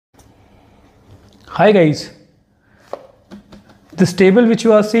Hi guys, this table which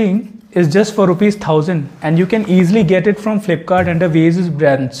you are seeing is just for ₹1000 and you can easily get it from Flipkart under Waze's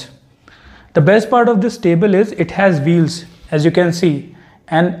brands. The best part of this table is it has wheels, as you can see,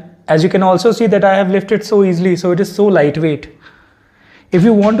 and as you can also see that I have lifted so easily, so it is so lightweight. If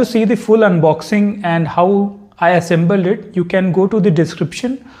you want to see the full unboxing and how I assembled it, you can go to the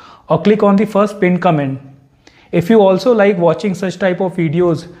description or click on the first pinned comment. If you also like watching such type of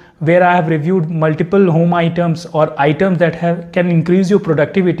videos where I have reviewed multiple home items or items that can increase your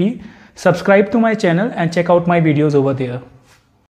productivity, subscribe to my channel and check out my videos over there.